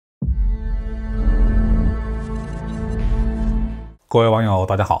各位网友，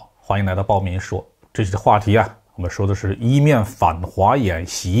大家好，欢迎来到包明说。这期的话题啊，我们说的是一面反华演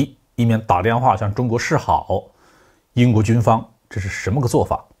习，一面打电话向中国示好。英国军方这是什么个做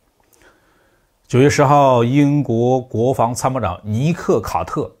法？9月10号，英国国防参谋长尼克·卡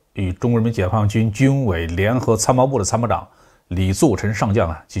特与中国人民解放军军委联合参谋部的参谋长李作成上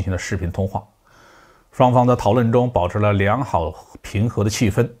将进行了视频通话。双方在讨论中保持了良好平和的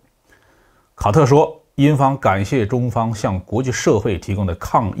气氛。卡特说，英方感谢中方向国际社会提供的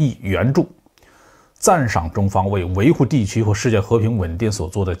抗疫援助，赞赏中方为维护地区和世界和平稳定所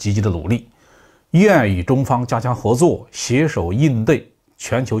做的积极的努力，愿与中方加强合作，携手应对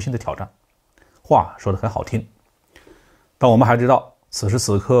全球性的挑战。话说得很好听，但我们还知道，此时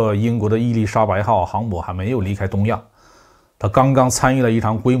此刻，英国的伊丽莎白号航母还没有离开东亚，它刚刚参与了一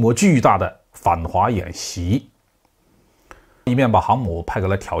场规模巨大的反华演习。一面把航母派过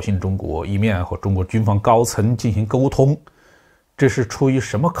来挑衅中国，一面和中国军方高层进行沟通，这是出于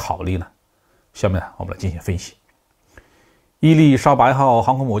什么考虑呢？下面我们来进行分析。伊丽莎白号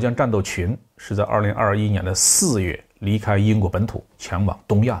航空母舰战斗群是在2021年的4月离开英国本土前往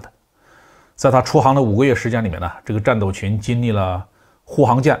东亚的。在它出航的5个月时间里面呢，这个战斗群经历了护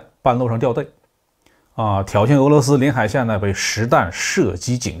航舰半路上掉队，挑衅俄罗斯领海线呢被实弹射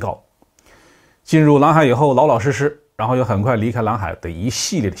击警告，进入南海以后老老实实，然后又很快离开南海等一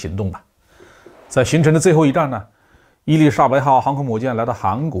系列的行动吧。在行程的最后一站呢，伊丽莎白号航空母舰来到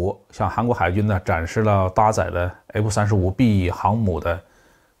韩国，向韩国海军呢展示了搭载的 F-35B 航母的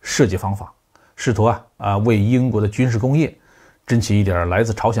设计方法，试图为英国的军事工业争取一点来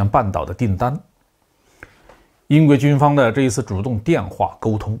自朝鲜半岛的订单。英国军方的这一次主动电话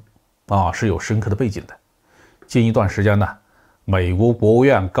沟通是有深刻的背景的。近一段时间呢，美国国务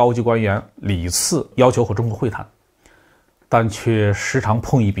院高级官员屡次要求和中国会谈，但却时常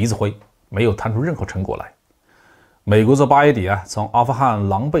碰一鼻子灰，没有谈出任何成果来。美国在8月底从阿富汗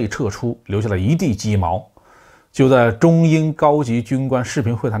狼狈撤出，留下了一地鸡毛。就在中英高级军官视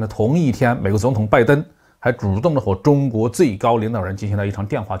频会谈的同一天，美国总统拜登还主动的和中国最高领导人进行了一场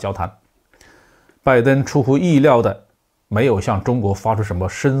电话交谈。拜登出乎意料的没有向中国发出什么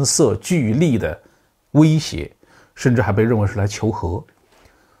声色俱厉的威胁，甚至还被认为是来求和。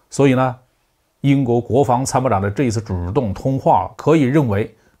所以呢，英国国防参谋长的这一次主动通话可以认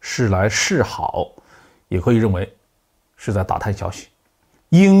为是来示好，也可以认为是在打探消息。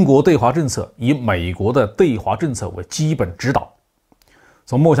英国对华政策以美国的对华政策为基本指导。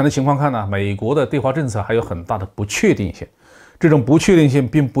从目前的情况看呢，美国的对华政策还有很大的不确定性。这种不确定性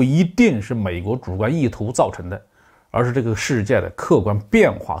并不一定是美国主观意图造成的，而是这个世界的客观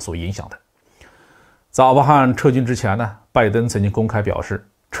变化所影响的。在阿富汗撤军之前呢，拜登曾经公开表示，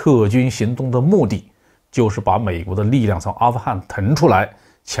撤军行动的目的就是把美国的力量从阿富汗腾出来，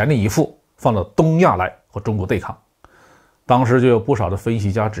全力以赴放到东亚来和中国对抗。当时就有不少的分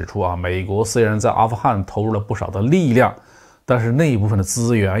析家指出美国虽然在阿富汗投入了不少的力量，但是那一部分的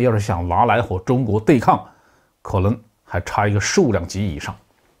资源要是想拿来和中国对抗，可能还差一个数量级以上。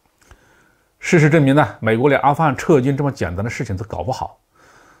事实证明呢，美国连阿富汗撤军这么简单的事情都搞不好。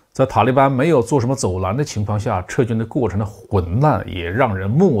在塔利班没有做什么走廊的情况下，撤军的过程的混乱也让人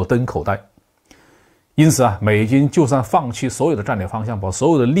目瞪口呆。因此美军就算放弃所有的战略方向，把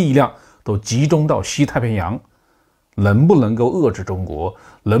所有的力量都集中到西太平洋，能不能够遏制中国，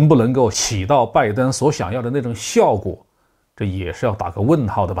能不能够起到拜登所想要的那种效果，这也是要打个问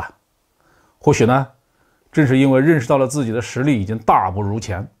号的吧。或许呢，正是因为认识到了自己的实力已经大不如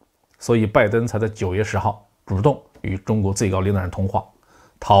前，所以拜登才在9月10号主动与中国最高领导人通话，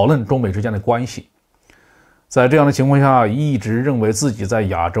讨论中美之间的关系。在这样的情况下，一直认为自己在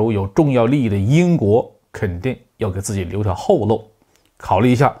亚洲有重要利益的英国肯定要给自己留条后路，考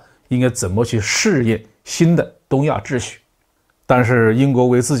虑一下应该怎么去适应新的东亚秩序。但是英国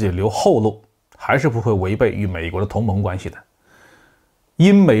为自己留后路，还是不会违背与美国的同盟关系的。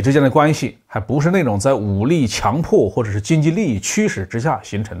英美之间的关系还不是那种在武力强迫或者是经济利益驱使之下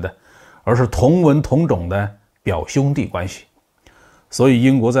形成的，而是同文同种的表兄弟关系。所以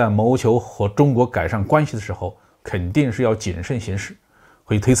英国在谋求和中国改善关系的时候，肯定是要谨慎行事。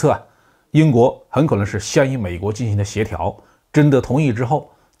可以推测英国很可能是先与美国进行的协调，征得同意之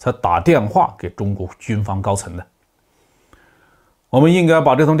后才打电话给中国军方高层的。我们应该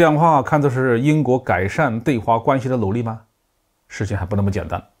把这通电话看作是英国改善对华关系的努力吗？事情还不那么简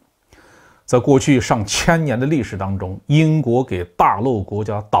单。在过去上千年的历史当中，英国给大陆国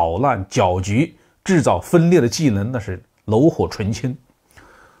家捣乱搅局、制造分裂的技能那是炉火纯青，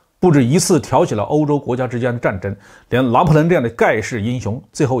不止一次挑起了欧洲国家之间的战争，连拿破仑这样的盖世英雄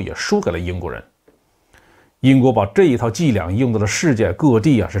最后也输给了英国人。英国把这一套伎俩用到了世界各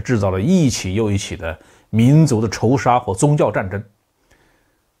地是制造了一起又一起的民族的仇杀和宗教战争。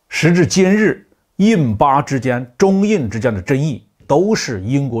时至今日，印巴之间、中印之间的争议都是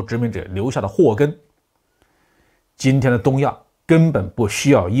英国殖民者留下的祸根。今天的东亚根本不需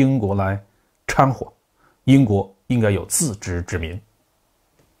要英国来掺和，英国应该有自知之明。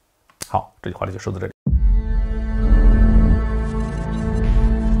好，这句话就说到这里。